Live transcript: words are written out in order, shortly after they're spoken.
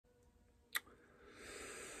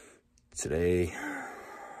Today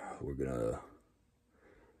we're gonna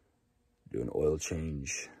do an oil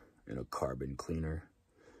change and a carbon cleaner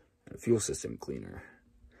and a fuel system cleaner.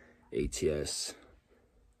 ATS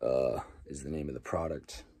is the name of the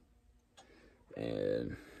product,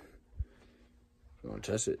 and we're gonna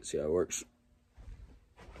test it, see how it works.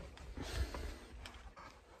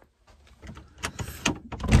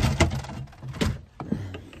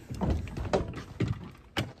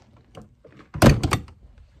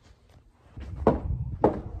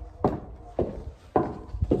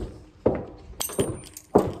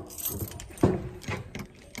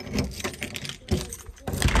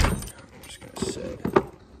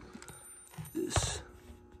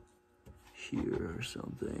 Here or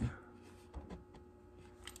something.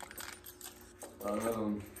 All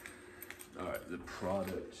right, the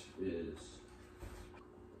product is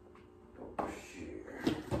over here.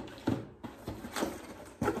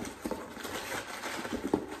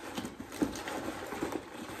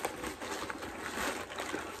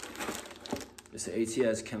 It's the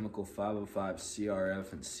ATS Chemical 505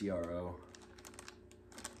 CRF and CRO.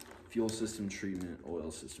 Fuel system treatment,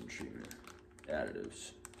 oil system treatment,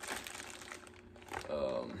 additives.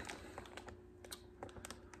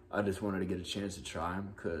 I just wanted to get a chance to try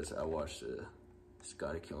them because I watched the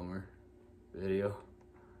Scotty Kilmer video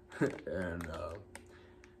and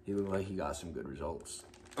he looked like he got some good results.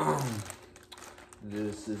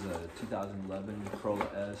 This is a 2011 Corolla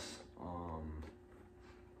S.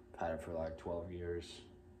 Had it for like 12 years,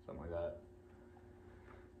 something like that.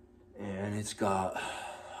 And it's got,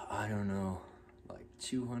 I don't know, like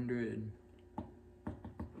 211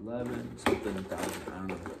 something thousand, I don't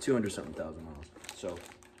know, 200 something thousand miles.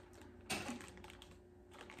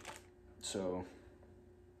 So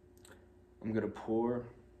I'm gonna pour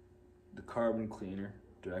the carbon cleaner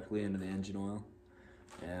directly into the engine oil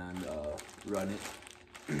and run it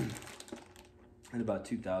at about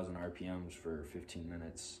 2,000 RPMs for 15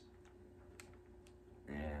 minutes.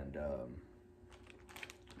 And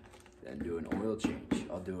then do an oil change.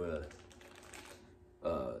 I'll do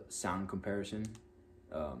a sound comparison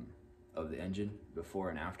of the engine before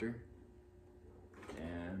and after,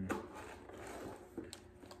 and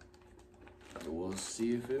we'll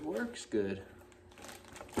see if it works good.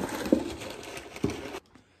 I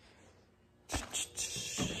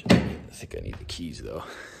think I need the keys though.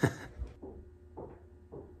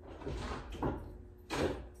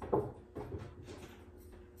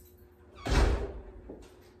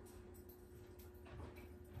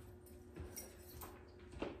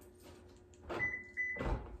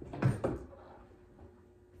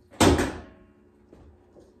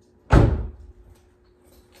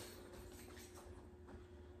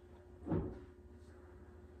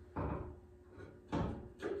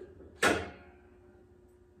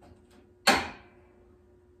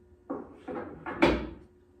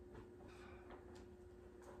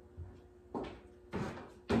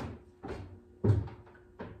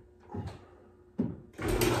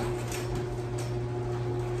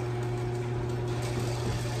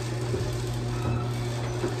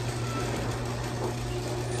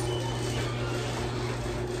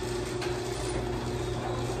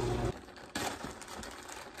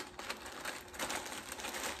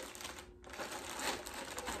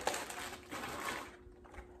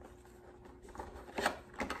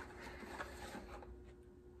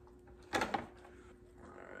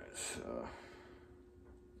 So, I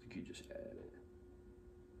think you just add it.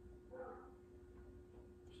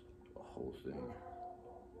 Just the whole thing.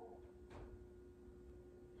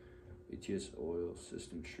 ATS oil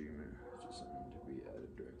system treatment. It's designed to be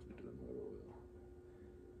added directly to the motor oil.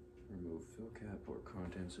 Remove fill cap or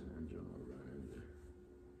contents of engine oil run into.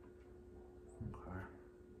 Okay.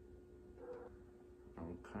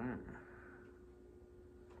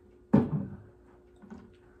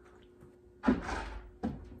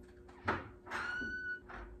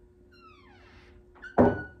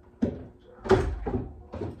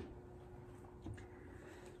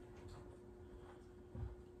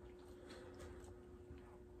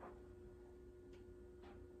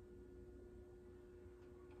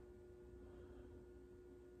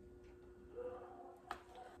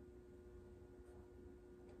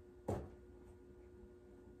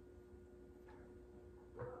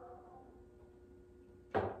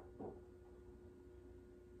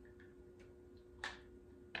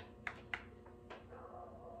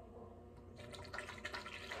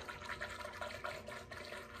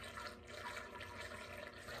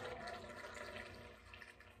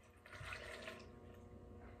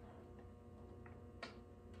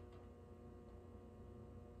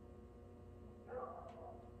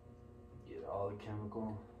 Get all the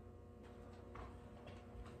chemical.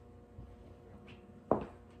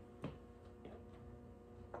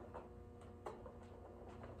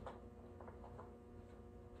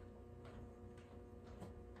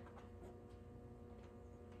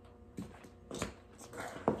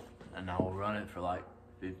 run it for like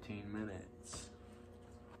 15 minutes.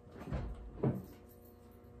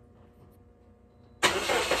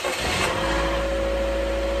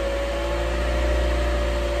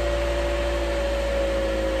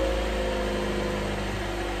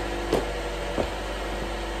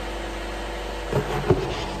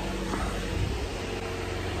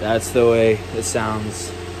 That's the way it sounds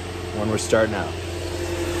when we're starting out.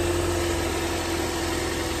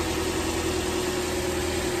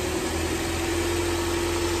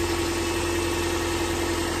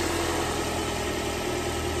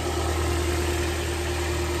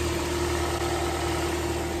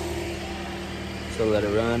 So let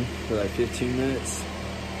it run for like 15 minutes.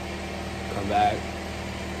 Come back,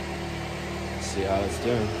 see how it's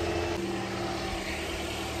doing.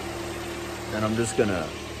 And I'm just gonna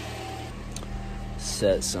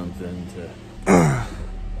set something to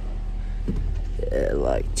yeah,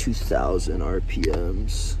 like 2,000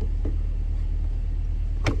 RPMs.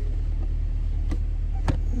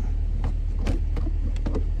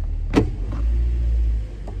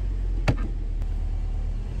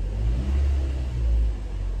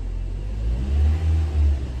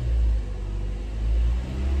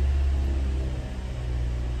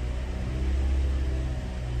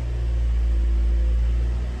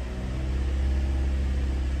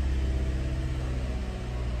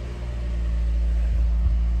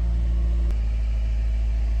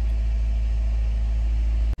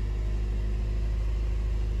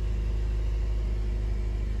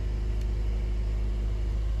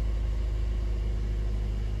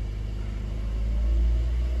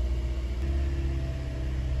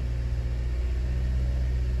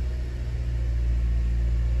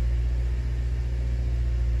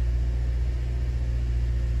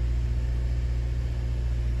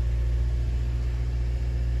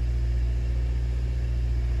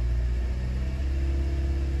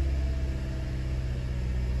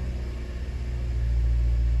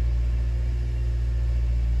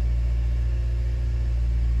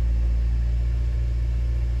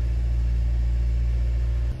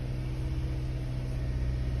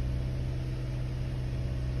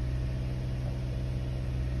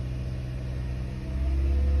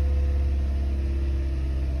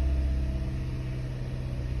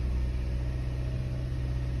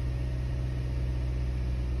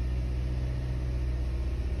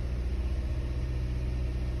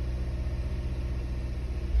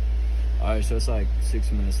 Alright, so it's like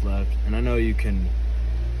 6 minutes left, and I know you can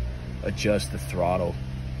adjust the throttle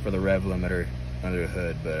for the rev limiter under the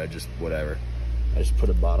hood, but whatever. I just put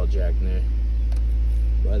a bottle jack in there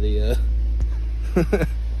by the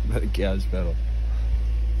by the gas pedal.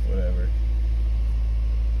 Whatever.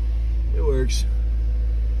 It works.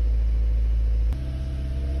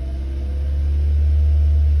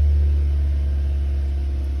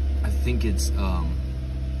 I think it's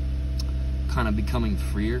kind of becoming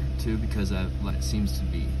freer too, because it seems to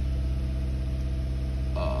be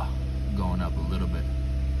going up a little bit.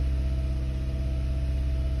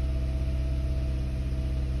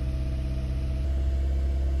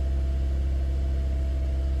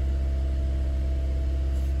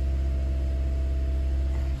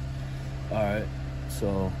 All right,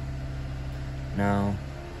 so now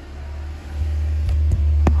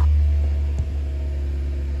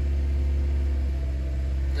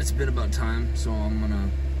it's been about time, so I'm gonna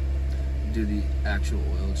do the actual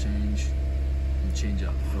oil change and change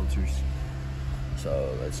out the filters.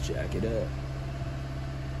 So let's jack it up.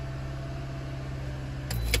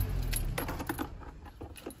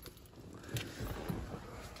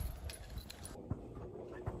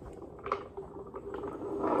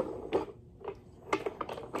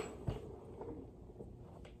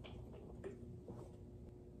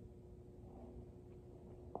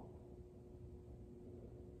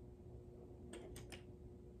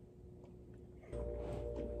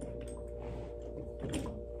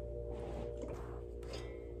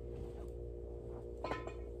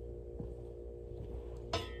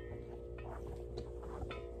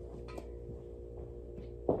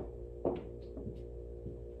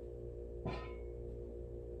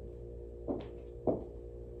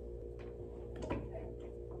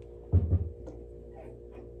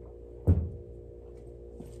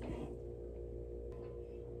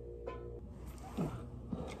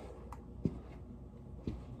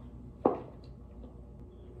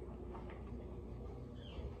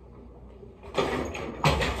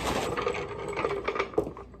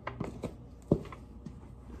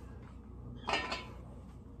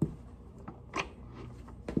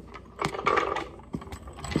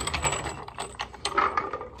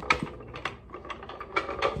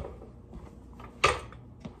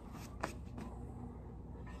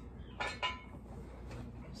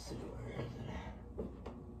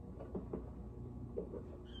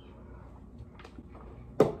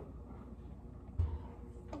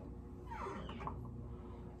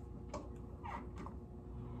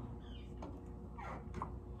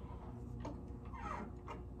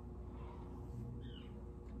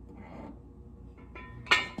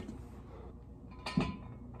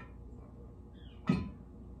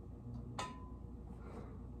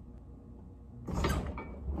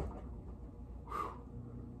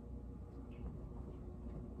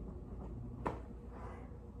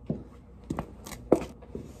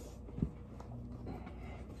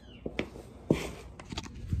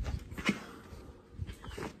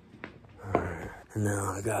 And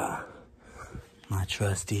now I got my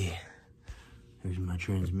trusty, here's my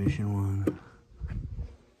transmission one. And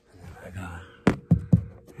then I got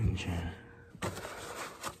engine.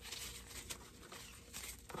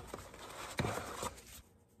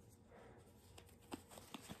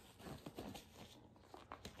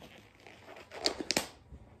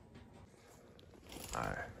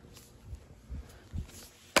 Alright.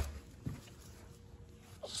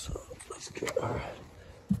 So let's get our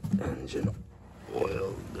engine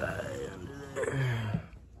oil guy under there.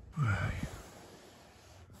 Alright.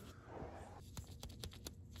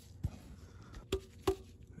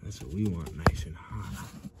 That's what we want, nice and hot.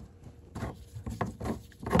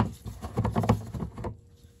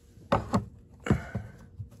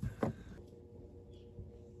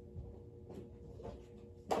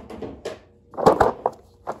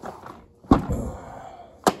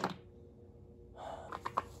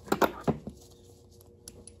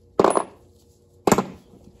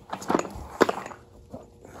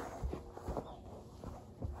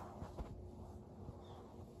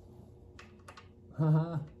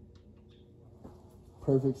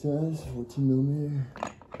 Perfect size, 14mm.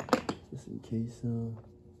 Just in case, 1960s.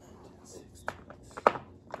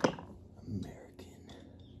 American.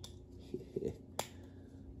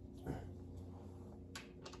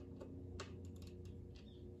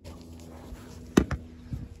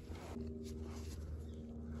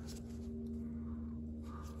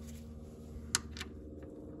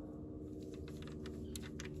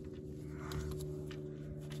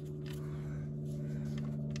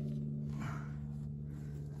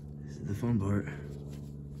 The fun part.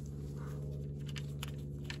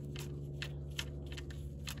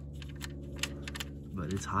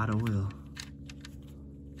 But it's hot oil.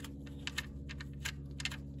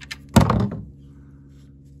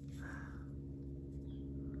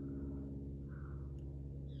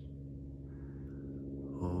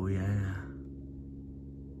 Oh yeah.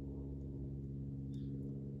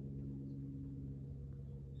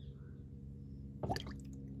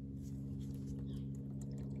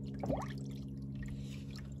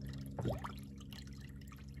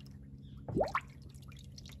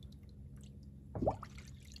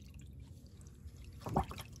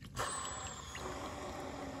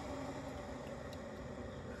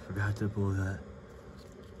 Forgot to pull that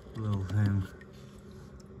little thing.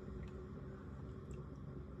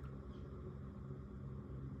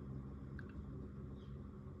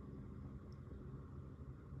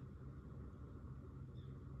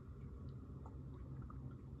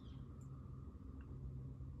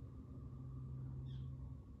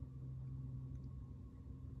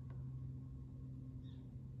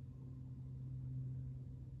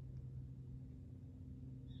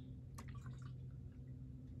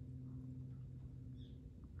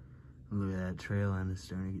 Look at that trail and it's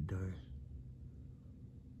starting to get dark.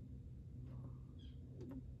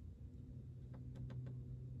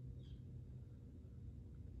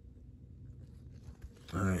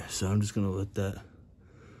 Alright, so I'm just gonna let that,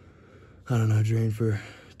 I don't know, drain for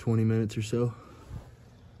 20 minutes or so.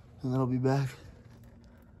 And then I'll be back.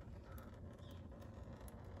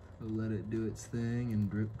 I'll let it do its thing and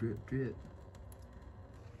drip, drip, drip.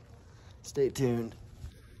 Stay tuned.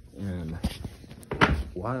 And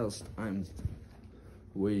whilst I'm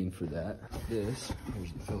waiting for that, here's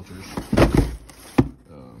the filters.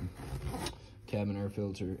 Cabin air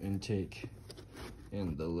filter, intake,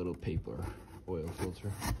 and the little paper oil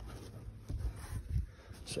filter.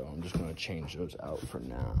 So I'm just gonna change those out for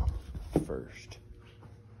now, first.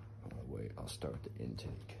 Wait, I'll start the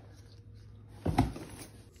intake.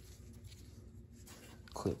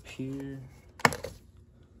 Clip here.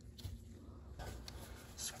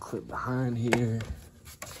 This clip behind here.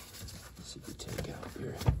 Let's see if we take out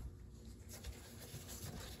here.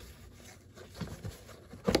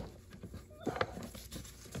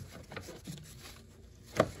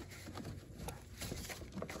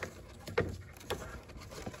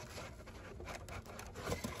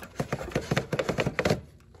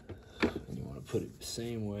 And you want to put it the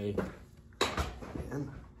same way. And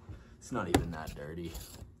it's not even that dirty,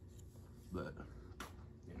 but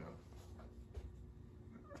you know,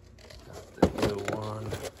 got the blue one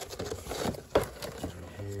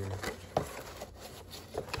right here.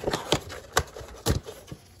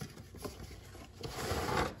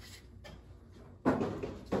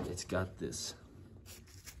 It's got this.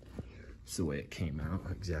 It's the way it came out,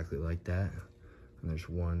 exactly like that. And there's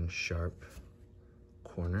one sharp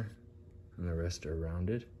corner, and the rest are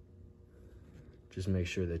rounded. Just make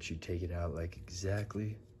sure that you take it out like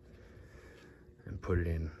exactly and put it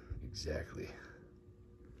in exactly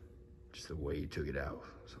just the way you took it out.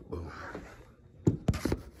 So boom.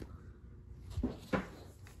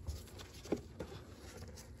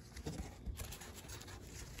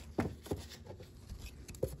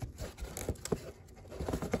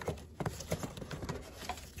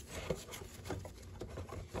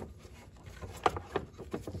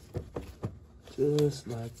 Just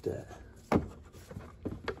like that.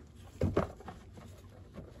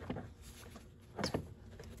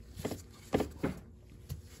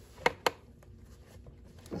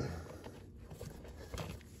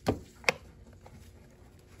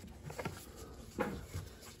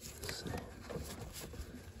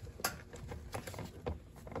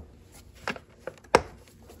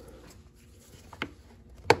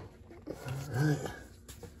 Alright,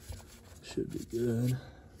 should be good.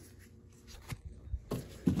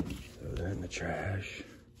 Throw that in the trash.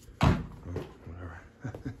 Oh, whatever.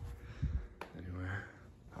 Anywhere.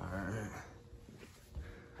 Alright.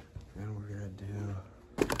 Then we're gonna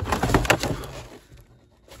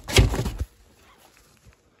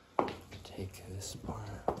take this part.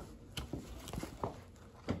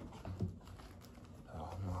 Oh,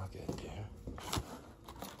 knock it, dude.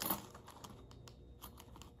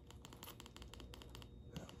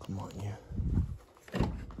 Come on, you.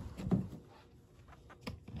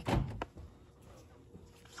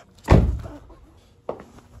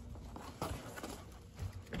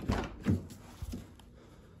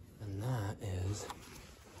 And that is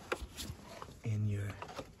in your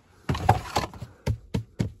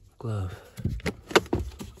glove.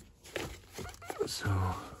 So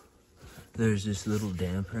there's this little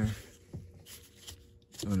dampener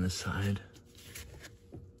on the side.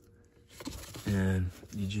 And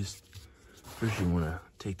you just, first you want to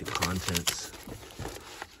take the contents,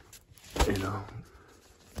 you know,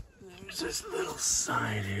 there's this little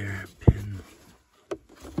side here, pin,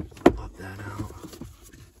 pop that out,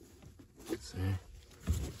 see,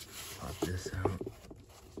 pop this out,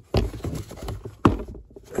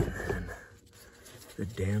 and then the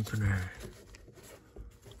dampener,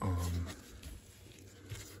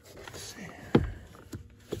 let's see.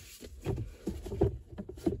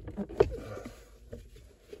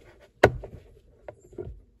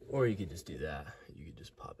 Or you could just do that. You could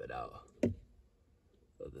just pop it out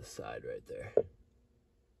of the side right there.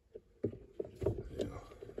 You know.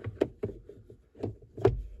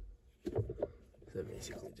 That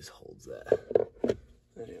basically just holds that.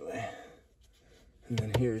 Anyway. And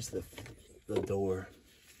then here's the door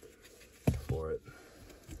for it.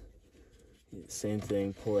 Same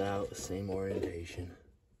thing, pull it out, same orientation.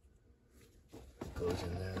 Goes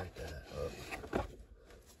in there like that. Up.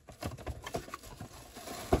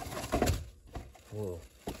 Whoa,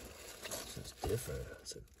 this is different.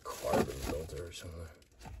 It's a carbon filter or something.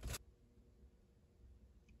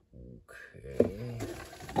 Okay.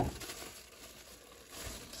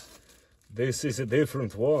 This is a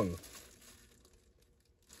different one.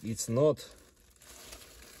 It's not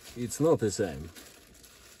the same.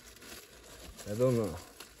 I don't know.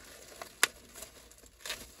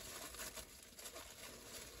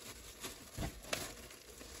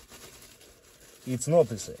 It's not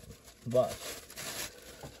the same, but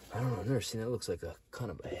I don't know, I've never seen that. Looks like a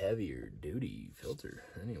kind of a heavier duty filter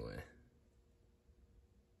anyway.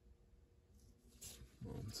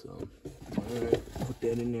 So, alright, put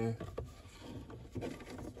that in there.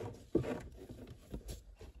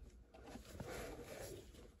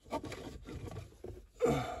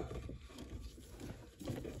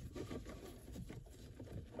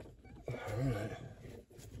 Alright.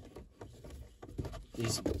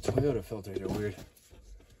 These Toyota filters are weird.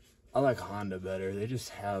 I like Honda better. They just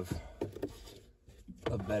have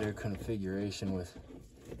a better configuration with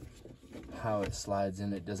how it slides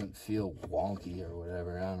in. It doesn't feel wonky or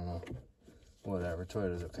whatever. I don't know. Whatever.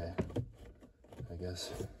 Toyota's okay, I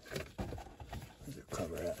guess. Where's your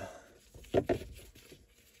cover at?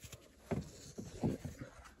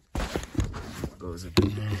 Goes up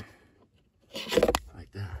in there.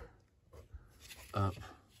 Like that. Up.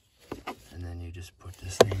 And then you just put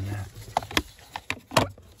this thing there.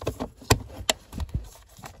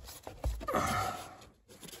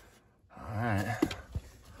 Alright,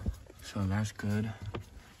 so that's good.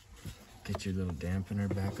 Get your little dampener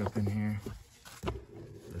back up in here.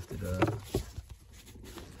 Lift it up.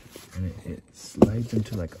 And it slides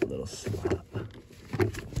into like a little slot.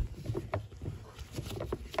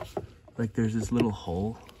 Like there's this little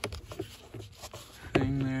hole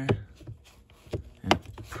thing there. And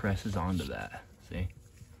it presses onto that, see?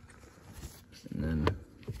 And then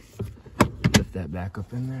lift that back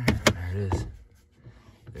up in there. There it is.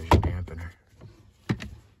 There's your dampener.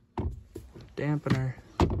 Dampener.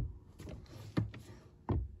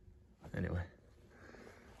 Anyway,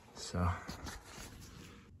 so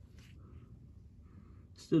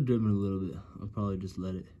still dripping a little bit. I'll probably just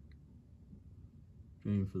let it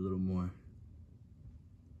drain for a little more.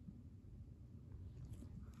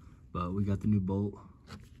 But we got the new bolt.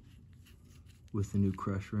 with the new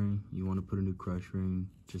crush ring. You want to put a new crush ring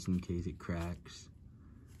just in case it cracks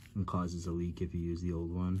and causes a leak if you use the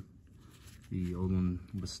old one. The old one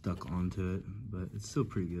was stuck onto it, but it's still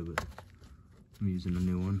pretty good, but I'm using a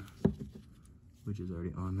new one, which is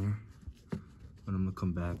already on there. But I'm gonna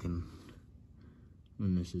come back and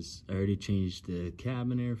when this is, I already changed the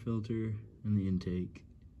cabin air filter and the intake,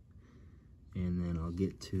 and then I'll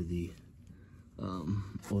get to the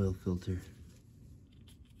oil filter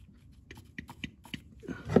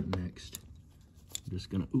next. I'm just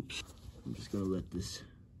gonna let this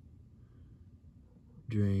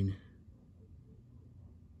drain.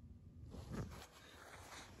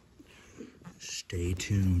 Stay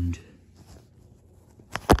tuned.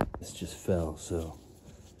 This just fell, so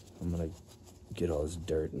I'm gonna get all this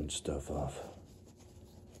dirt and stuff off.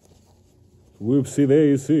 Whoopsie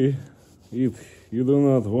daisy. If you do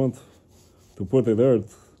not want to put the dirt,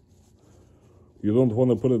 you don't want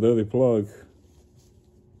to put a dirty plug.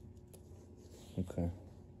 Okay.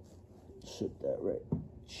 Sit that right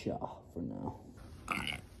for now.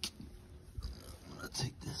 Alright. I'm gonna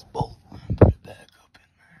take this bolt and put it back up in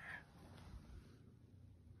there.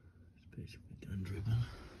 It's basically done dripping.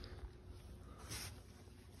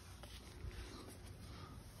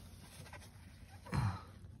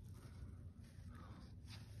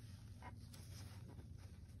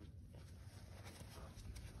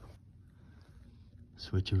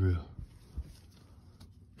 Switcheroo.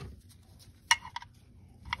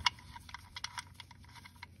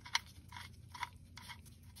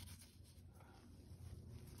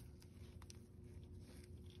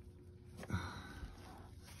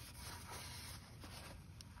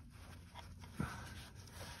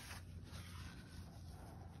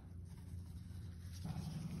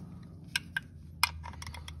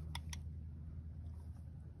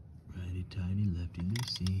 Righty tighty, lefty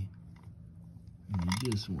loosey. And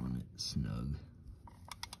you just want it snug.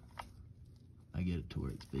 I get it to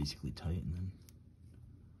where it's basically tight and then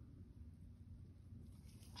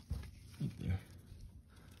right there.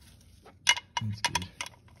 That's good.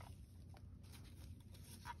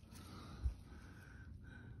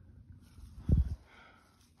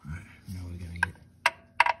 Alright, now we gotta get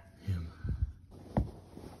him.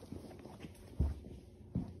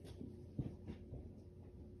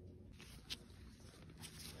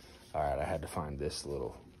 Alright, I had to find this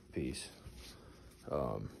little piece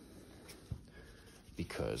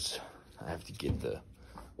because I have to get the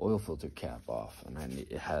oil filter cap off, and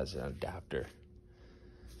it has an adapter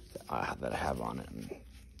that I have on it, and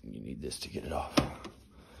you need this to get it off.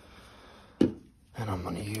 And I'm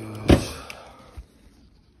gonna use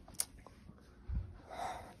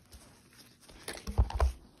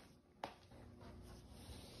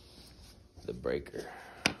the breaker.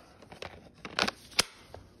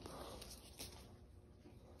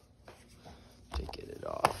 To get it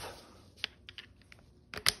off.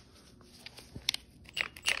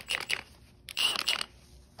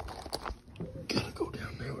 Gotta go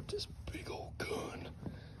down there with this big old gun.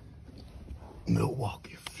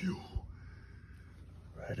 Milwaukee fuel.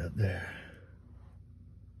 Right up there.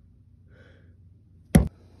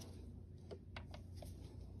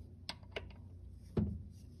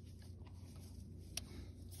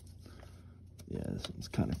 Yeah, this one's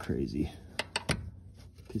kind of crazy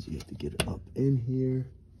because you have to get it up in here.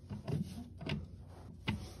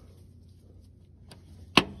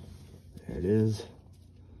 There it is.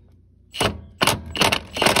 There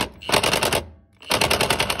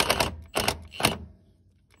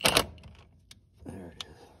it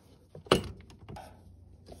is.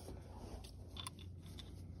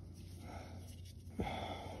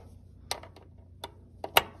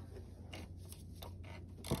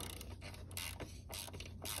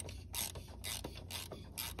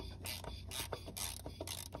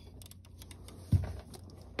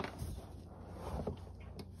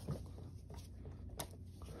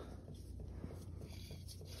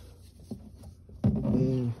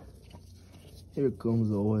 And here comes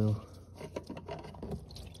the oil.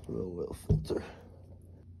 The oil filter.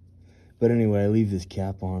 But anyway, I leave this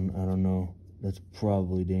cap on. I don't know. That's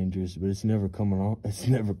probably dangerous, but it's never coming off. It's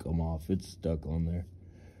never come off. It's stuck on there.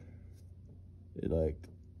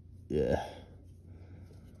 Yeah.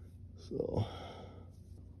 So,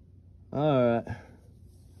 all right.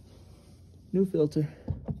 New filter.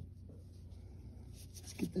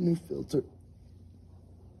 Let's get the new filter.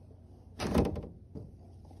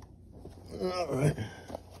 All right.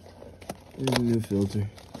 Here's a new filter.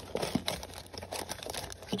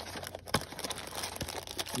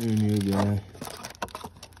 You're a new guy.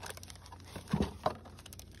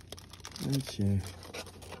 Let's see.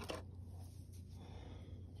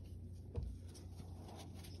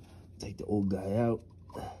 Take the old guy out.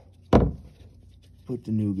 Put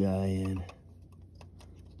the new guy in.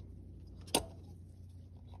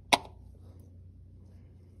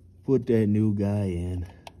 Put that new guy in.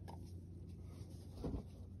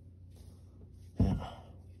 Yeah.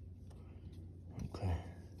 Okay.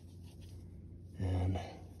 And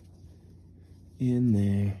in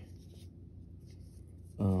there.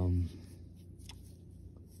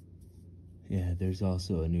 Yeah, there's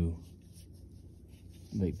also a new,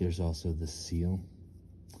 like, there's also the seal.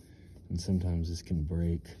 And sometimes this can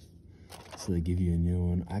break. So they give you a new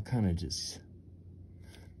one. I kind of just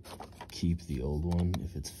keep the old one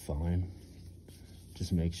if it's fine.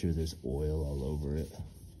 Just make sure there's oil all over it.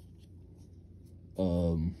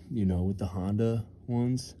 You know, with the Honda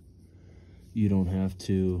ones, you don't have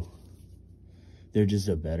to, they're just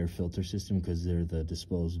a better filter system because they're the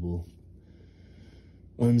disposable.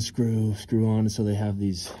 Unscrew, screw on, so they have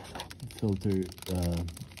these filter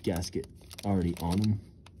gasket already on them.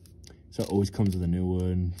 So it always comes with a new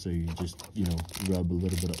one, so you just, you know, rub a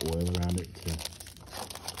little bit of oil around it to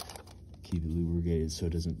keep it lubricated so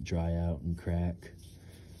it doesn't dry out and crack.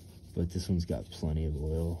 But this one's got plenty of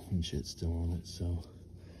oil and shit still on it, so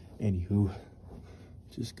anywho,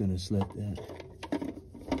 just gonna slap that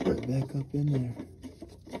right back up in there.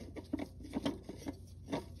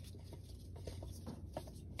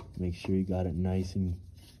 Make sure you got it nice and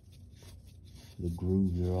the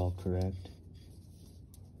grooves are all correct.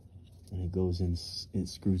 And it goes in, it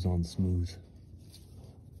screws on smooth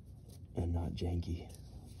and not janky.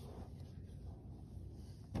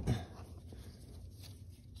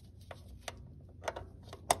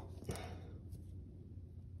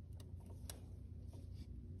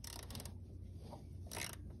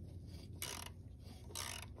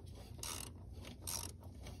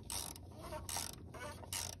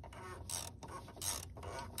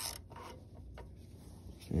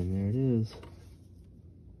 And there it is.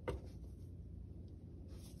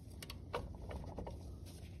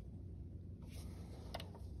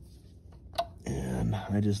 And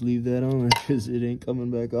I just leave that on because it ain't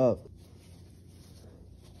coming back off.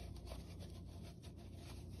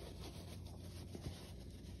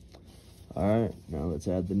 Alright, now let's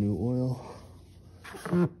add the new oil.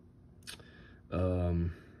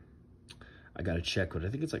 I gotta check, but I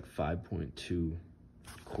think it's like 5.2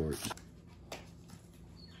 quarts.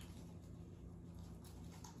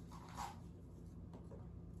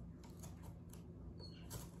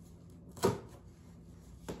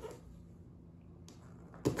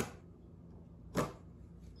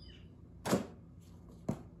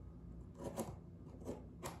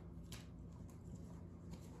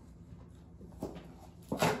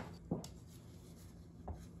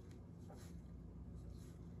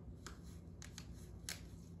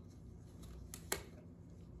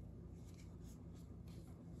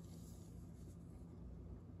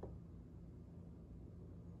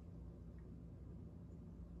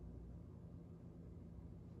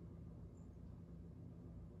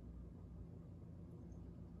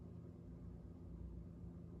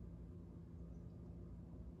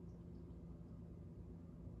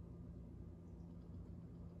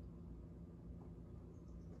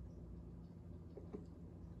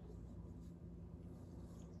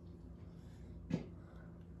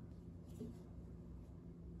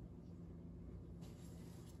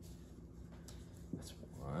 That's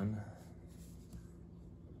one.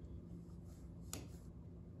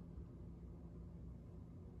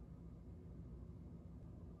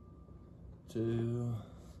 2.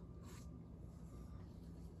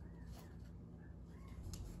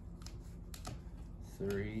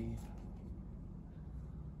 3.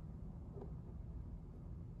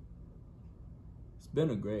 It's been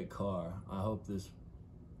a great car. I hope this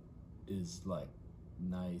is like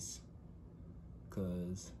nice,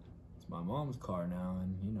 cause it's my mom's car now,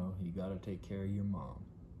 and you know, you gotta take care of your mom.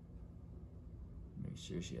 Make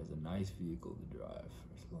sure she has a nice vehicle to drive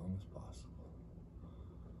for as long as possible.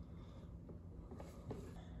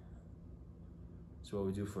 That's what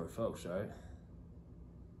we do for our folks, right?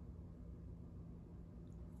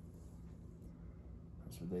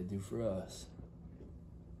 That's what they do for us.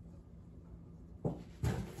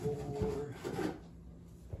 4.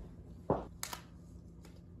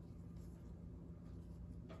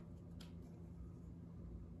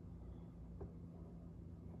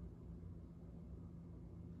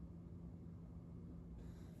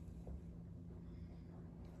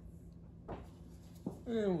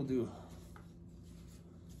 And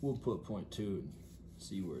we'll put 0.2 and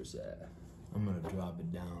see where it's at. I'm gonna drop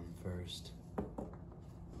it down first.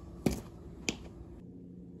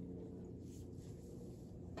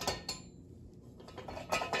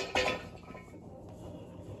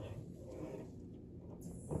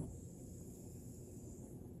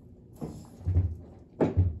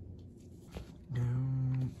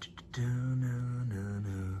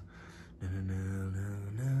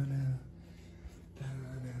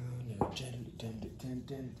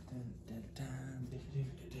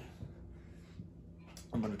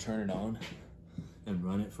 I'm gonna turn it on and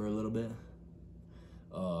run it for a little bit,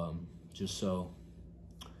 just so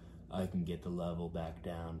I can get the level back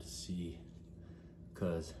down to see,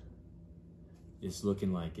 because it's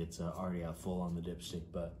looking like it's already at full on the dipstick,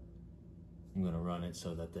 but I'm gonna run it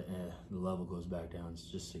so that the level goes back down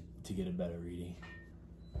just to get a better reading.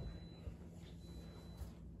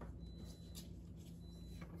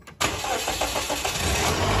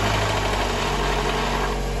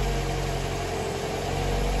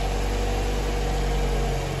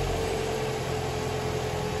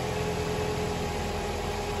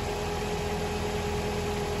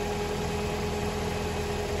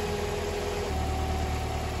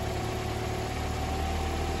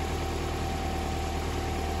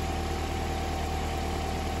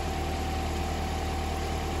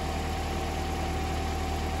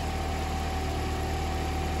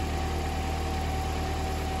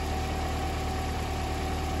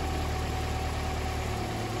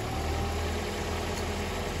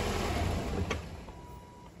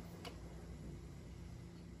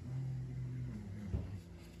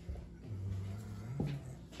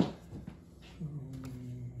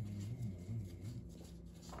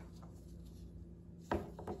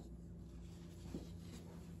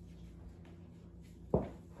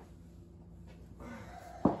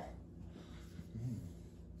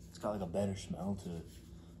 It's got like a better smell to it.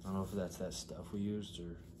 I don't know if that's that stuff we used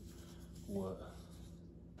or what.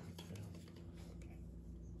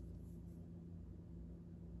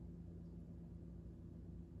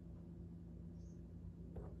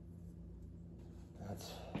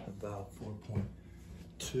 That's about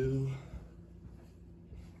 4.2.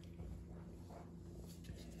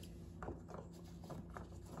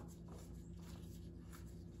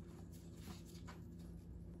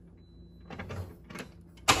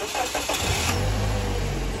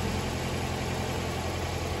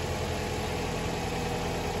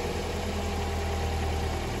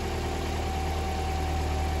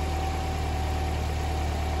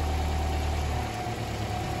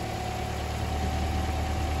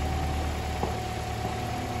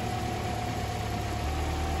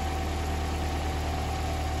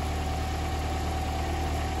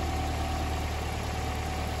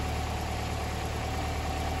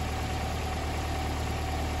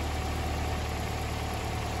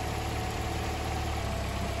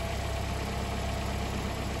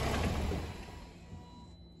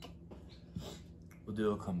 We'll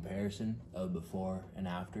do a comparison of before and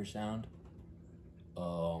after sound.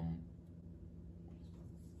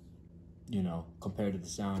 You know, compared to the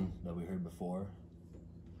sound that we heard before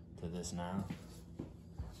to this now.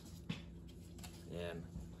 And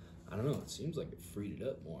I don't know, it seems like it freed it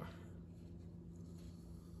up more.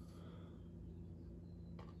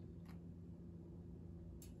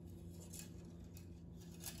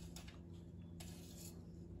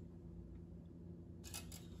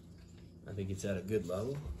 I think it's at a good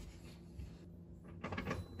level.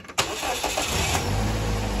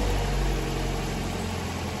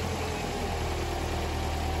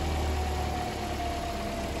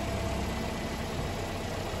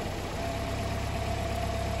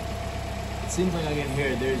 It seems like I can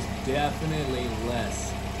hear there's definitely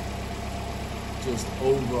less just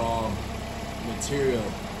overall material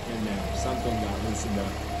in there. Something got loosened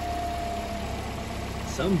up.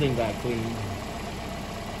 Something got cleaned.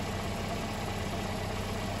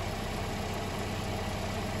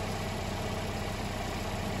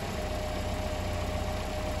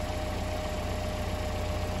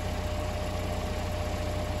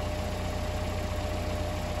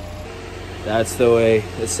 That's the way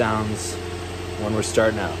it sounds when we're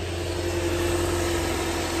starting out.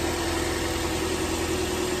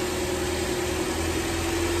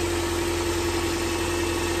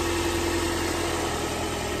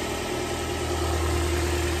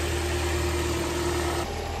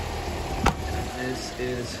 This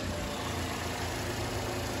is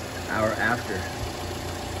an hour after.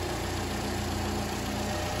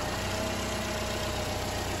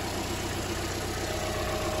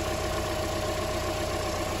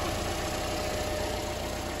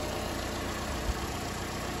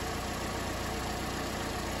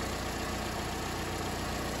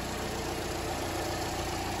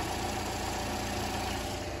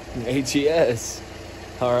 ATS.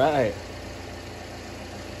 All right.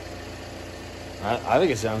 I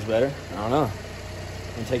think it sounds better. I don't know.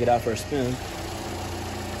 I'm gonna take it out for a spin.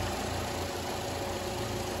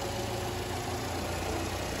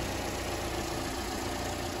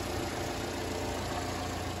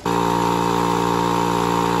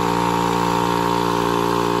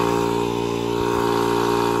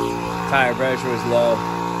 Tire pressure was low.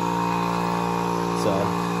 So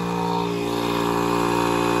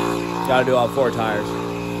gotta do all 4 tires.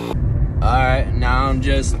 Alright, now I'm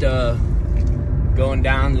just going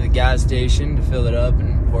down to the gas station to fill it up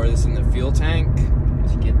and pour this in the fuel tank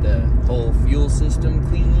to get the whole fuel system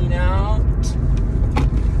clean out.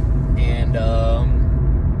 And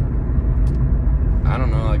I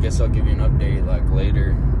don't know, I guess I'll give you an update like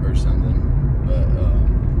later or something.